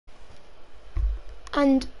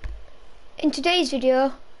And in today's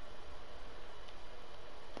video,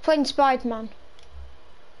 playing Spider-Man.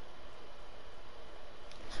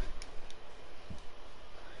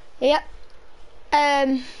 Yep.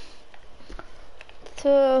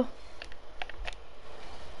 So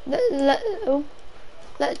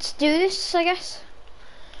let's do this, I guess.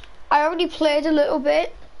 I already played a little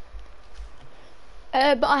bit,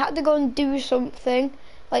 but I had to go and do something.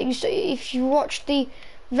 Like if you watched the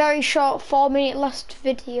very short 4-minute last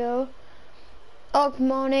video. Oh, good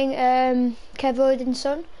morning, Kev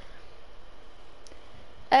Odinson.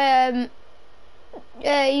 Yeah,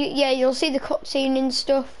 you'll see the cutscene and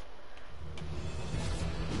stuff.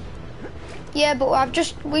 Yeah, but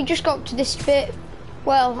we just got to this bit.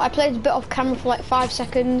 Well, I played a bit off camera for like 5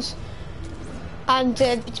 seconds, and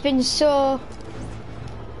it's been so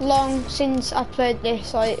long since I played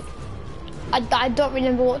this. Like, I don't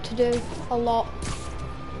remember what to do a lot.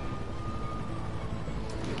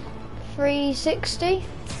 360.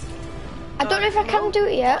 I don't know if I can do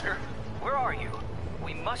it yet. Parker, where are you?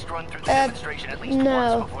 We must run through the demonstration at least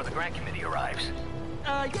once before the grant committee arrives.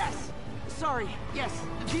 Yes. Sorry. Yes.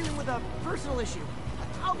 Dealing with a personal issue.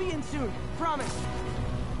 I'll be in soon. Promise.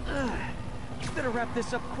 Better wrap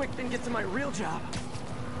this up quick than get to my real job.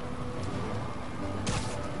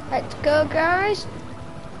 Let's go, guys.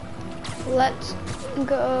 Let's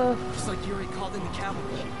go. Looks like Yuri called in the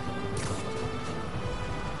cavalry.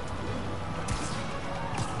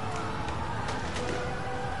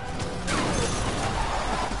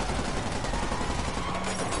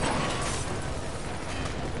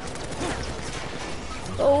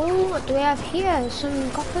 Oh, what do we have here?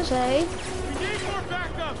 Some coppers, eh? We need more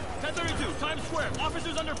backup! 1032, Times Square.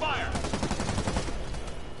 Officers under fire.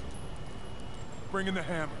 Bring in the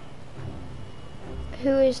hammer.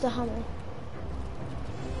 Who is the hammer?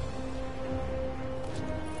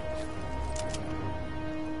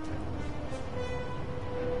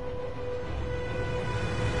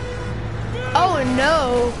 Oh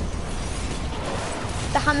no!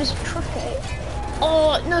 The hammer's tricky.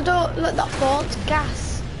 Oh no! Don't let that fall. It's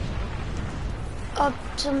gas or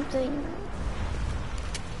something.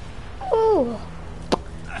 Oh,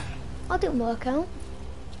 that didn't work out.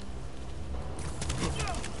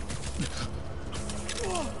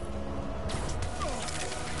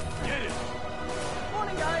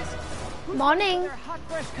 Morning, guys. Morning. Their hot,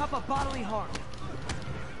 fresh cup of bodily harm.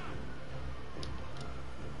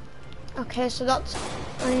 Okay, so that's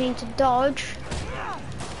I need to dodge.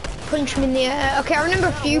 Punch him in the air. Okay, I remember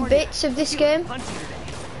a few bits of this game.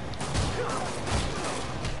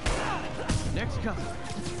 Next cup.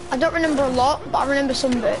 I don't remember a lot, but I remember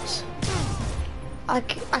some bits. I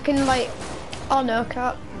can like, oh no,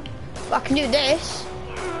 can't. But I can do this.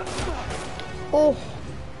 Oh,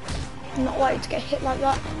 I'm not likely to get hit like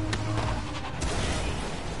that.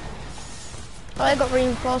 Oh, I got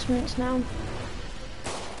reinforcements now.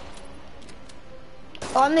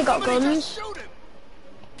 Oh, and they got guns.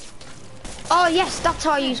 Oh yes, that's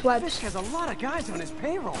how I use webs. Fisk has a lot of guys on his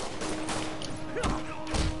payroll.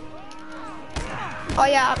 Oh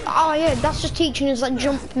yeah, that's just teaching us that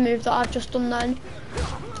jump move that I've just done then.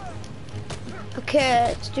 Okay,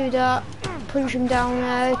 let's do that. Punch him down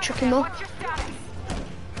there, chuck him up.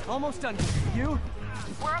 Almost done. You?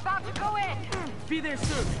 We're about to go in. Be there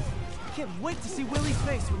soon. Can't wait to see Willie's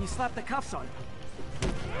face when you slap the cuffs on him.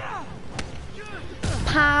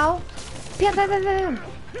 Pow. Pew, pew, pew,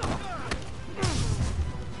 pew.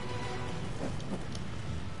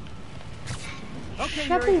 Okay,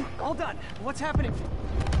 Shabu. Yuri, all done. What's happening?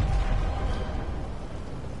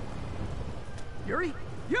 Yuri?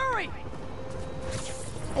 Yuri!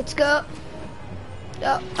 Let's go.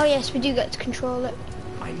 Oh yes, we do get to control it.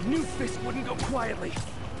 I knew Fisk wouldn't go quietly.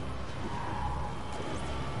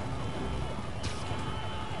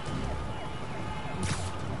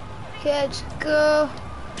 Okay, let's go.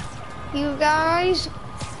 You guys.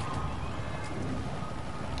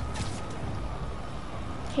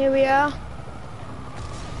 Here we are.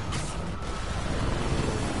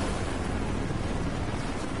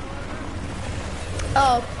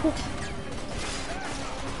 Oh, poof.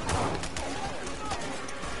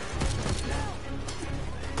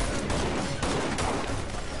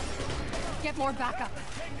 Get more backup.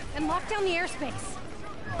 And lock down the airspace.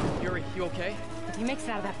 Yuri, you okay? If he makes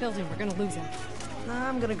it out of that building, we're gonna lose him.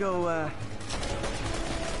 I'm gonna go,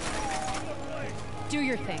 Do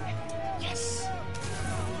your thing. Yes!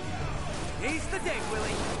 He's the day,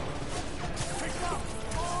 Willie!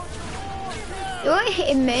 You ain't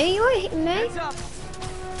hitting me. You ain't hitting me. Heads up!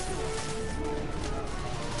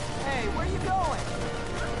 Hey, where you going?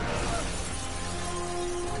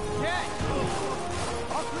 Okay!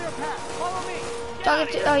 I'll clear a path. Follow me!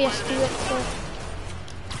 Oh yes, do it.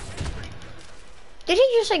 Did he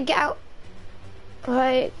just like get out?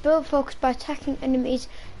 Right, build focus by attacking enemies.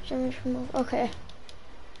 Okay.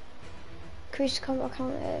 Increase combat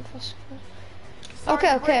count.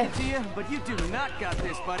 Okay, okay. To you, but you do not got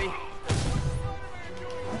this, buddy.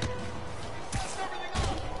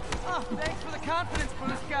 Oh, thanks for the confidence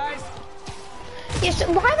boost, guys. Yes,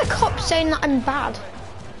 why are the cops saying that I'm bad?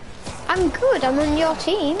 I'm good, I'm on your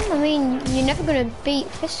team. I mean, you're never gonna beat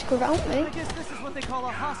Fisk without me. I guess this is what they call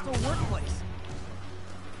a hostile workplace.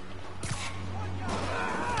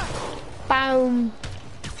 Bam.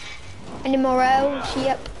 Any more else?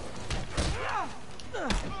 Yep.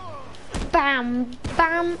 Bam,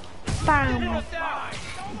 bam, bam.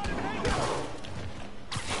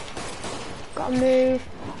 Gotta move.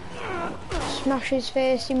 Smash his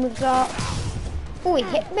face in with that. Oh, he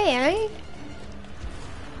hit me, eh?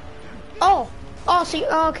 Oh, see,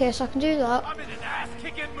 okay, so I can do that. I'm in an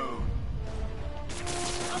ass-kicking mood.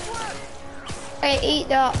 Hey, eat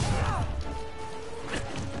that.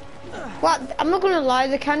 What? I'm not gonna lie,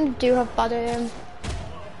 they kind of do have bad aim.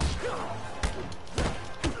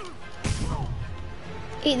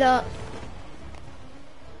 Eat that.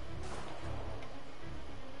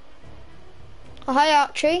 Oh, hi,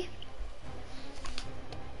 Archie.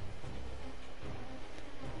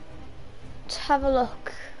 Let's have a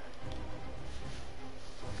look.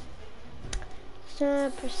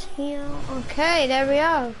 So, press here. Okay, there we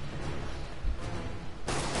are.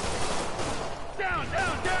 Down,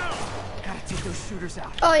 down, down. Gotta take those shooters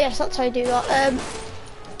out. Oh yes, that's how you do that.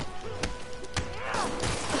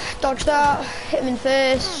 Dodge that, hit him in the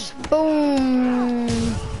face, boom.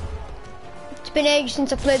 It's been ages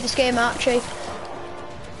since I played this game, Archie.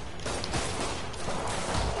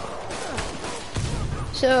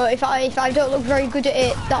 So if I don't look very good at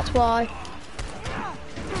it, that's why.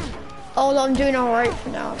 Although I'm doing alright for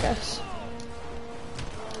now, I guess.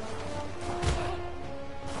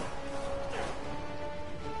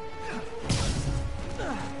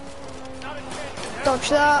 Dodge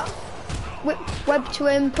that. Whip web to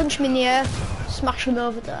him, punch him in the air, smash him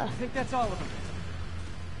over there. I think that's all of them.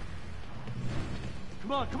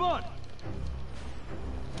 Come on, come on.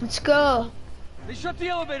 Let's go. They shut the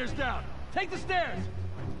elevators down. Take the stairs.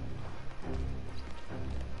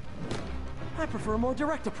 I prefer a more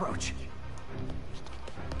direct approach.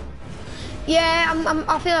 Yeah,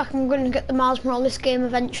 I feel like I'm going to get the Miles Morales game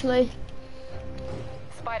eventually.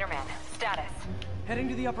 Spider-Man, status. Heading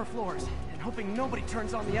to the upper floors and hoping nobody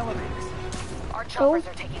turns on the elevators. Our choppers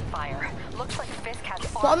are taking fire. Looks like Fisk has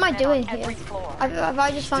What am I doing on here? every floor. Have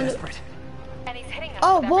I just found it? Desperate. And he's hitting us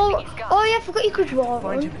Oh, with well, everything he's got. oh yeah, I forgot you could draw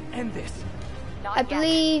Find him one. and end this. Not I yet.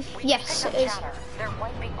 believe, We yes, picked it up is. chatter. They're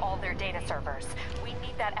wiping all their data servers. We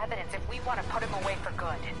need that evidence if we want to put him away for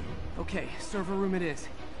good. Okay, server room it is.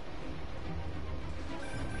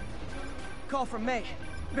 Call from May.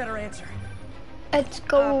 Better answer. Let's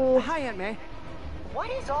go. Hi, Aunt May. What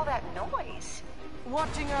is all that noise?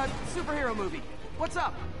 Watching a superhero movie. What's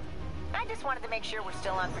up? I just wanted to make sure we're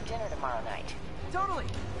still on for dinner tomorrow night. Totally.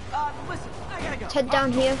 Listen, I gotta go. Let's head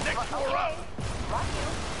down here. Okay.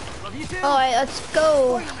 Love you too. Alright, let's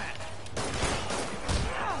go.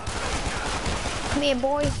 Come here,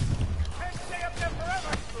 boy. Can't stay up there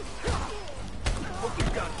forever. Hope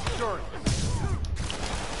you've got insurance.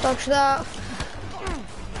 Dodge that.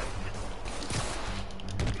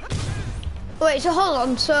 Wait, so hold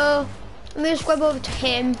on, so let me just web over to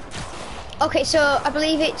him. Okay, so I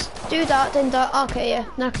believe it's do that, then that. Okay, yeah,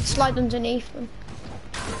 now I can slide underneath them.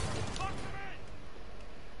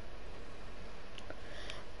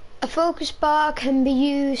 A focus bar can be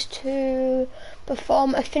used to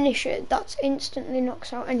perform a finisher that instantly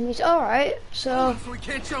knocks out enemies. Alright, so We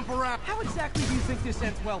can't jump around. How exactly do you think this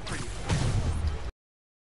ends well for you?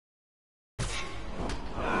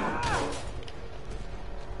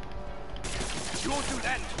 You won't do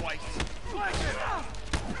that twice. Flank it.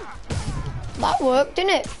 that worked,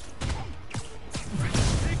 didn't it?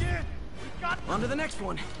 Dig in. On to the next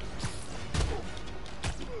one.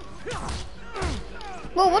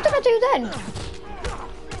 Well, what did I do then?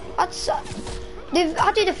 That's they've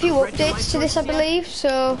added a few updates to this, I believe.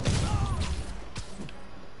 So,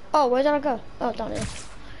 oh, where did I go? Oh, down here.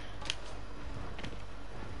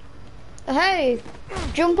 Hey,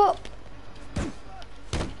 jump up!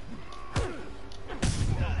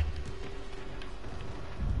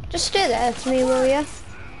 Just stay there for me, will ya?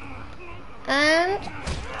 And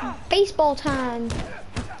baseball time.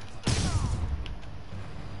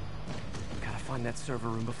 Gotta find that server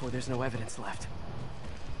room before there's no evidence left.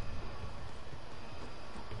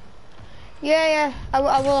 Yeah, I will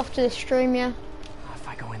after this stream, yeah. If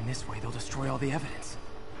I go in this way, they'll destroy all the evidence.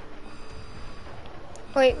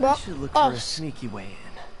 Wait, what? Should look for a sneaky way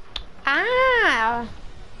in. Ah!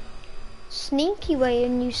 Sneaky way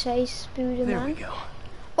in, you say, Spooderman? There we go.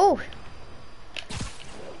 Oh!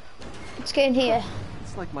 Let's get in here.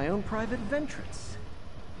 It's like my own private ventrance.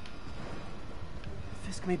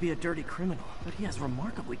 Fisk may be a dirty criminal, but he has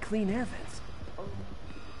remarkably clean air vents.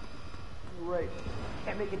 Great.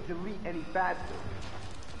 Can't make it delete any faster.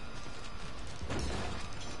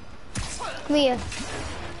 Come here.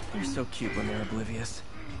 They're so cute when they're oblivious.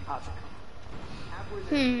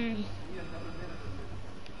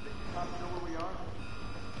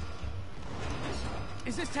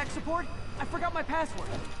 Is this tech support? I forgot my password.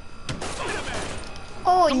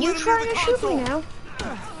 Oh, and you trying to shoot me now?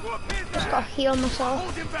 Just gotta heal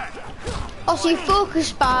myself. Also, your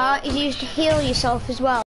focus bar is used to heal yourself as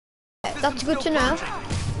well. That's good to know.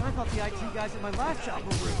 I thought the IT guys at my last job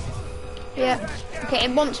were rude. Yeah. Okay,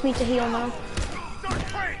 it wants me to heal now.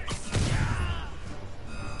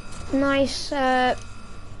 Nice, Let's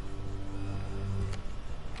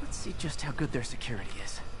see just how good their security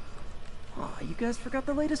is. Oh, you guys forgot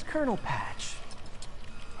the latest kernel patch.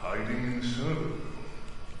 Hiding so.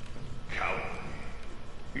 Cowardly.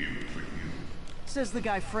 Even for you. Says the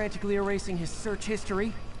guy frantically erasing his search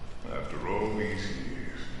history. After all these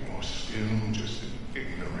years, you're still just an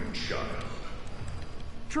ignorant child.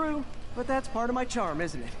 True, but that's part of my charm,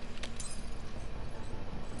 isn't it?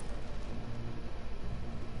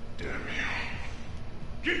 Damn you.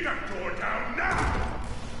 Get that door down now!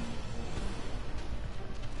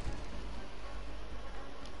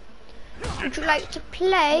 would you like to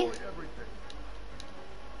play?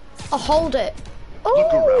 I'll hold it.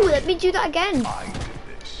 Oh, let me do that again. I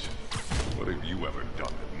did this. What have you ever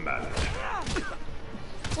done that mattered?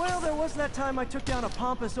 Well, there was that time I took down a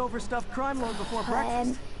pompous, overstuffed crime lord before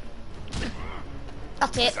breakfast.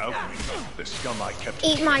 That's it. The scum I kept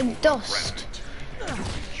Eat my dust.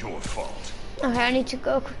 Your fault. Okay, I need to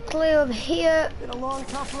go quickly over here. Been a long,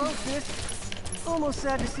 tough road, Fisk. Almost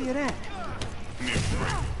sad to see it end.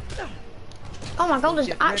 Oh my god, there's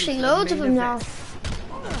actually loads of them now.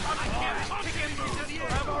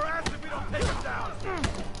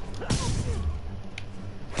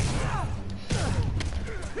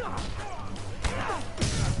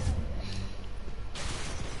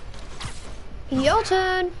 Your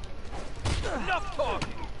turn. Enough talking.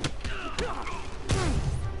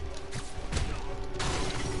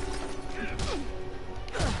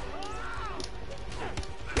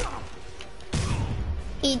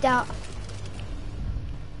 Eat that.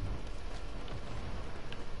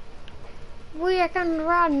 We can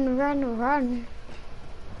run, run, run.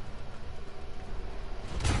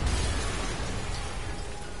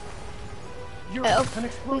 You're Oh, an we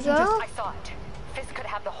explosion go. just... I saw it. Fisk could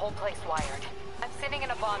have the whole place wired. I'm sitting in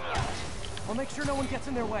a bomb unit. I'll make sure no one gets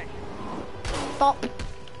in their way. Bop.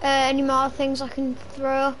 Any more things I can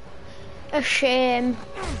throw? A shame.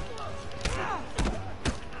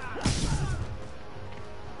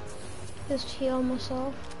 Just heal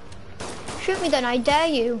myself. Shoot me then, I dare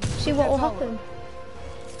you. See what will happen.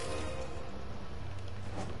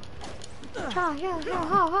 Ha, yeah, ha,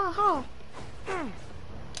 ha, ha, ha.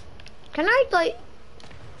 Can I, like...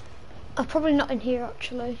 I'm probably not in here,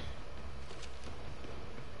 actually.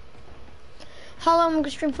 How long am I going to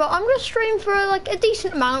stream for? I'm going to stream for, like, a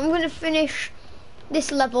decent amount. I'm going to finish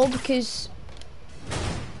this level because...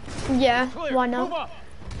 Yeah, why not?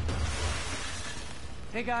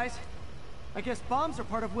 Hey, guys. I guess bombs are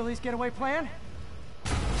part of Willie's getaway plan?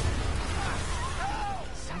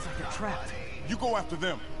 Sounds like they're trapped. You go after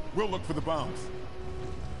them. We'll look for the bombs.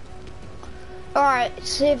 Alright,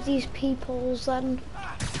 save these peoples then.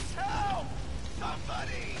 Help!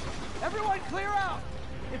 Somebody! Everyone clear out!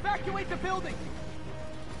 Evacuate the building!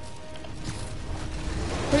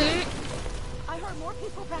 I heard more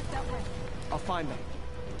people back that way. I'll find them.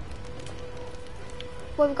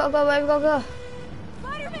 Where we gotta go, where we gotta go?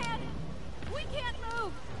 Spider-Man! We can't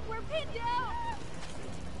move! We're pinned down!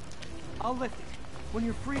 I'll lift it. When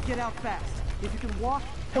you're free, get out fast. If you can walk,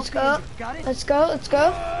 Let's help go. me. Got it? Let's go, let's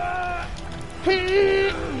go.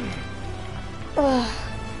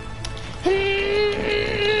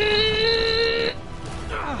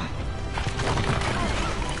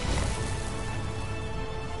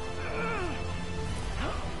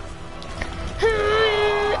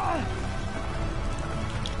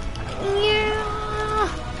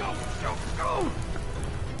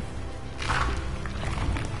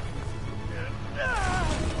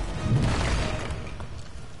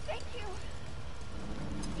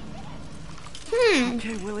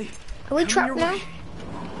 Okay, Willie. Are we trapped now?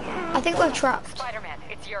 I think we're trapped. Spider-Man,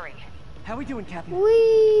 it's Yuri. How we doing, Captain?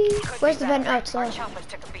 Whee! Could Where's be the better. vent? Our Outside. choppers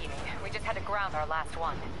took a beating. We just had to ground our last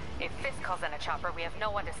one. If Fisk calls in a chopper, we have no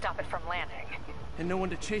one to stop it from landing. And no one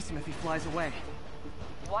to chase him if he flies away.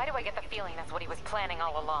 Why do I get the feeling that's what he was planning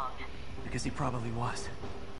all along? Because he probably was.